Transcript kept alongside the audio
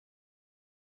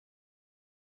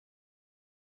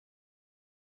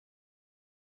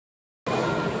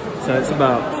So it's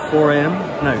about 4 AM,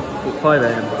 no, 5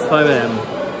 AM, it's 5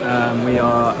 AM. We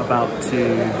are about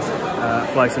to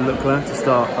fly to Lukla to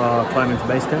start our climbing to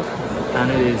base camp,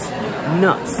 and it is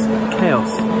nuts,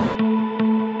 chaos.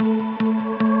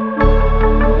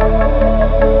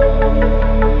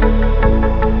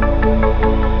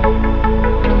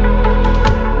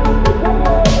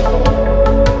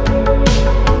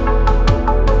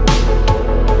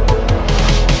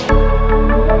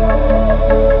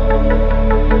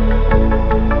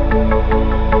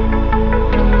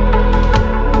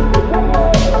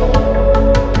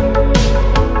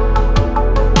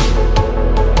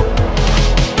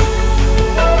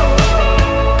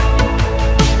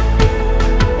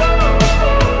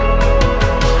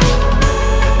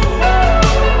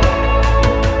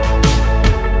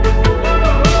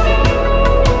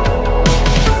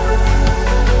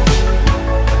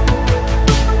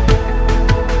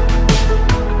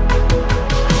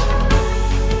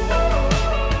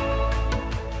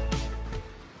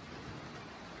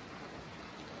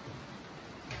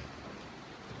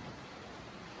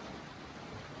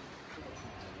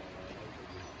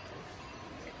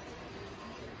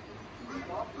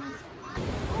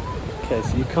 Okay,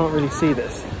 so you can't really see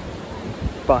this,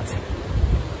 but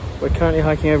we're currently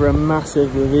hiking over a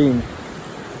massive ravine.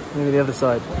 Look at the other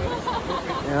side.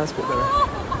 Yeah, that's a bit better.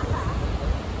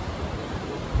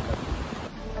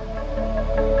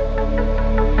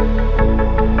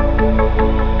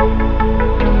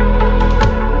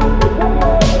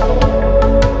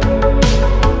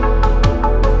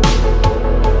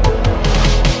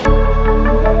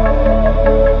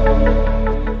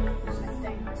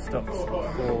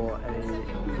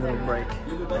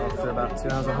 After about 2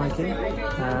 hours of hiking,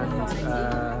 and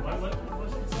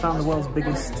found the world's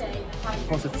biggest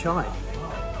pot of chai.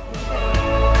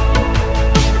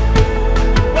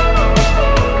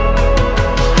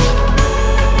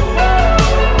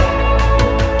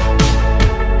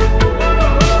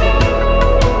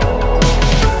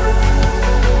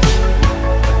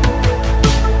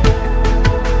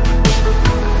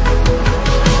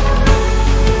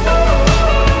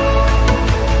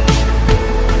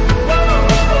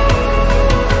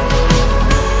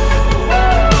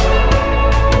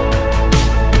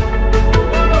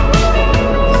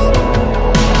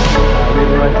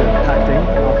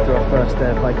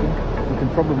 You can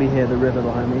probably hear the river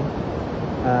behind me,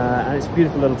 and it's a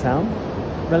beautiful little town.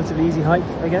 Relatively easy hike,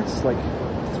 I guess, like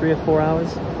 3 or 4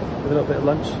 hours with a little bit of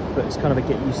lunch, but it's kind of a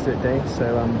get used to it day,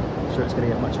 so I'm sure it's going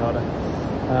to get much harder.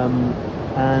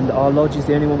 And our lodge is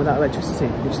the only one without electricity,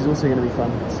 which is also going to be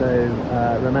fun. So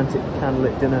romantic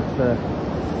candlelit dinner for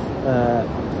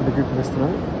the group of us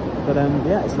tonight. But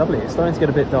yeah, it's lovely. It's starting to get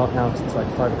a bit dark now because it's like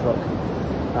 5 o'clock.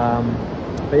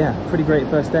 But yeah, pretty great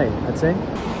first day, I'd say.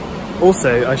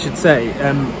 Also, I should say,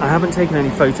 I haven't taken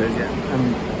any photos yet,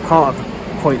 and part of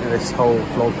the point of this whole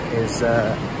vlog is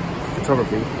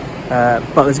photography,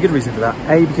 but there's a good reason for that.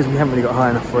 A, because we haven't really got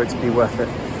high enough for it to be worth it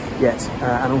yet,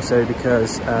 and also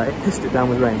because it pissed it down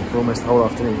with rain for almost the whole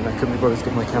afternoon, and I couldn't be bothered to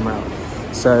get my camera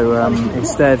out. So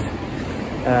instead,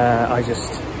 I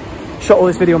just shot all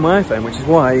this video on my iPhone, which is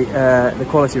why the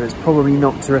quality of it's probably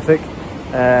not terrific.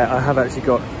 I have actually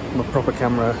got my proper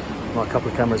camera, well, a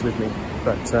couple of cameras with me,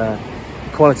 but the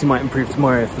quality might improve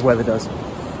tomorrow if the weather does.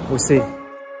 We'll see.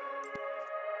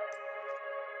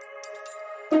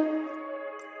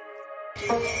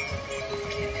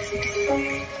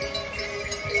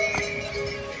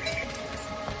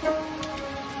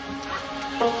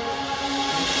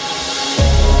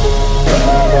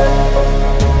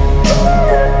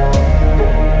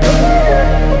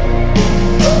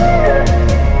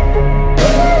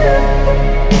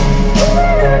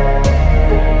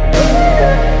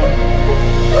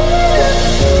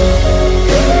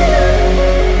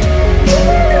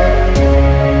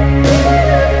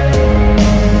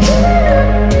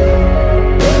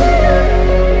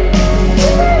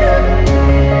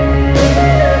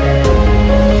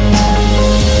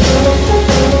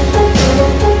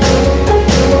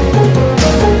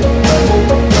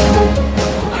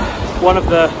 One of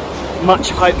the much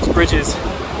hyped bridges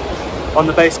on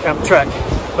the base camp trek,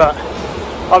 but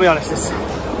I'll be honest, it's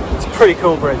a pretty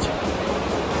cool bridge.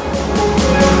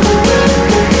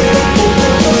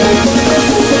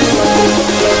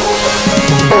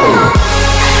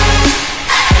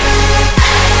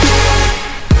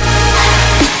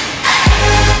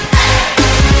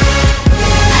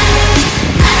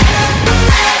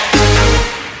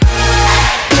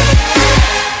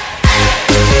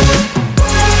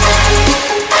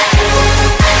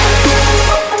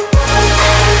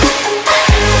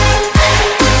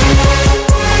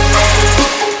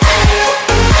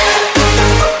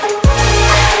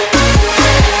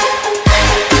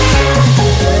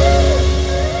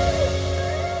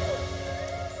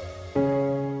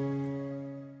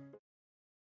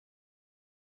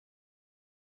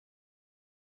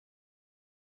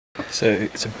 So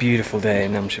it's a beautiful day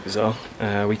in Namche Bazaar.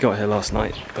 We got here last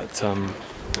night, but I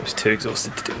was too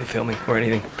exhausted to do any filming or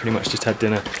anything. Pretty much just had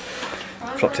dinner,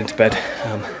 flopped into bed.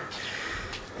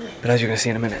 But as you're going to see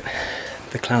in a minute,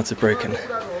 the clouds are broken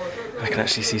and I can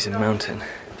actually see some mountain.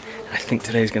 I think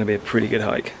today's going to be a pretty good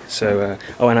hike. So,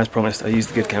 oh, and as promised, I used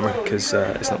the good camera because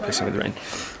it's not pissing with the rain.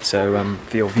 So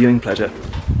for your viewing pleasure,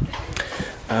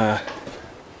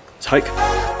 let's hike.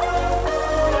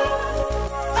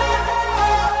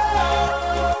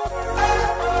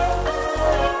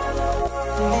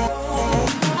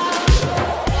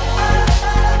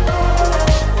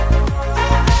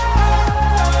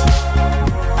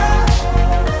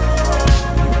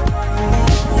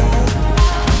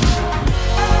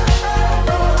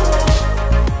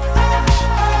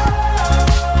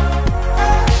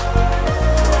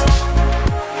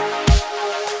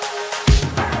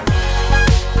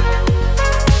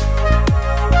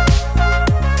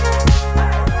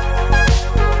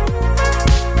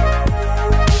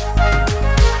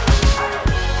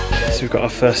 We've got our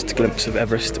first glimpse of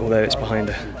Everest, although it's behind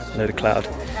a load of cloud.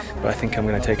 But I think I'm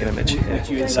going to take an image here. I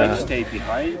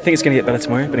think it's going to get better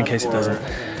tomorrow, but in case it doesn't,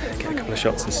 get a couple of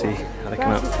shots and see how they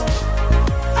come out.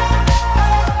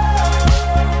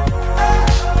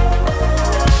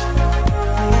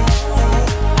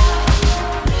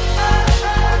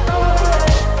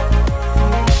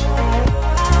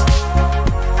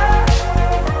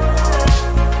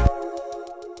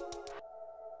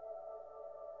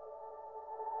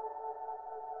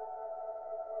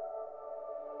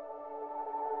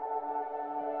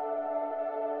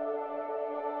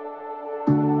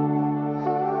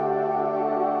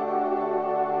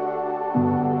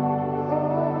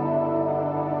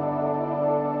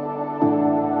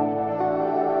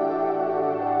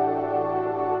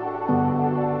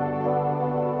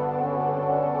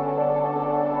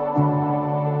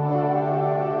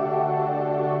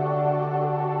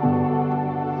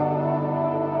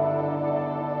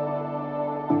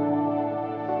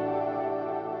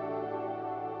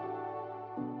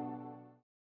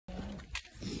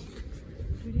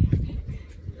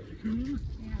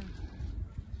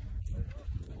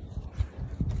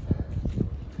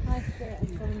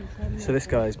 So this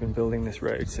guy's been building this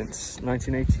road since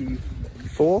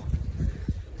 1984.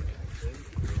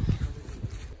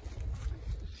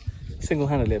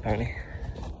 Single-handedly, apparently.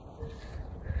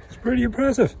 It's pretty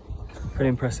impressive. Pretty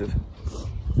impressive.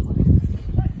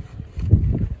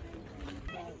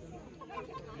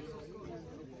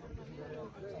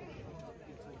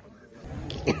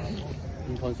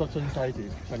 Construction size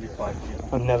is 25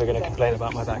 feet. I'm never going to complain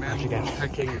about my backpack again.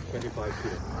 Hiking is 25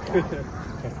 feet.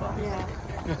 Yeah.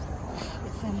 Yeah.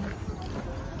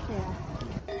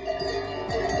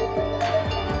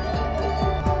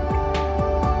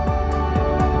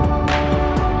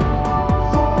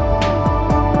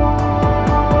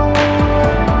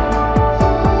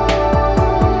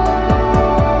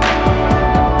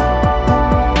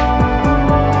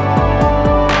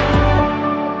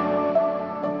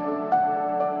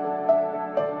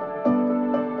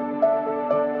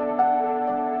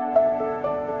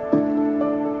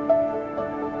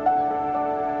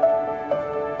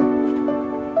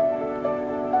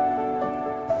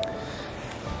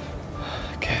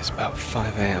 It's about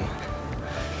 5 AM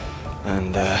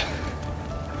and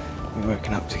we've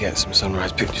woken up to get some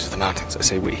sunrise pictures of the mountains. I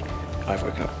say we, I've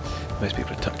woken up. Most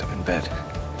people are tucked up in bed,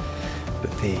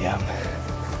 but the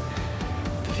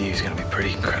view is going to be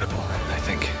pretty incredible, I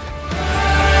think.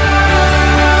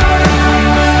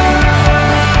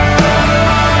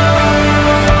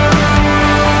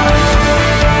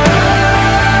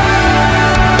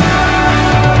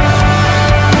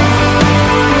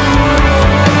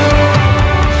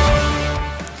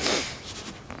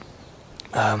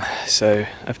 So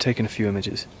I've taken a few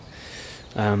images.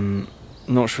 Not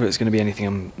sure it's going to be anything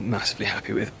I'm massively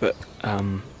happy with, but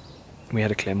we had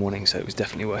a clear morning, so it was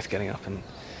definitely worth getting up and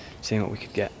seeing what we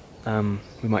could get.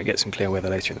 We might get some clear weather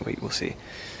later in the week, we'll see.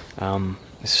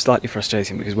 It's slightly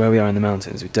frustrating because where we are in the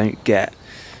mountains, we don't get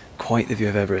quite the view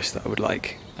of Everest that I would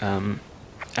like. And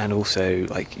also,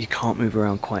 like, you can't move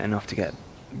around quite enough to get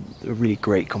a really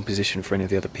great composition for any of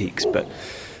the other peaks, but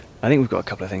I think we've got a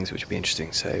couple of things which will be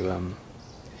interesting, so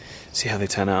see how they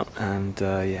turn out, and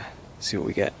yeah, see what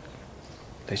we get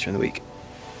later in the week.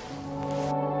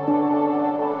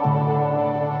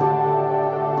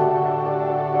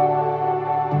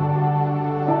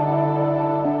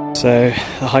 So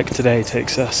the hike today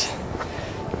takes us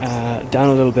down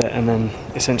a little bit and then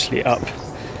essentially up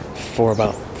for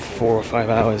about 4 or 5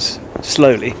 hours,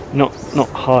 slowly, not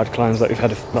hard climbs like we've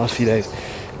had the last few days,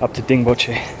 up to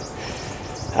Dingboche.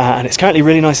 And it's currently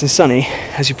really nice and sunny,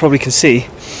 as you probably can see.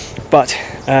 But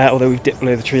although we've dipped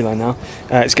below the tree line now,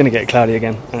 it's going to get cloudy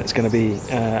again, and it's going to be,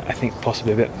 I think,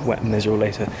 possibly a bit wet and miserable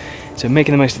later. So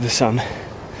making the most of the sun,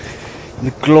 and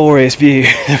the glorious view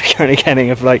that we're currently getting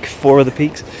of like 4 of the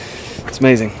peaks. It's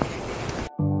amazing.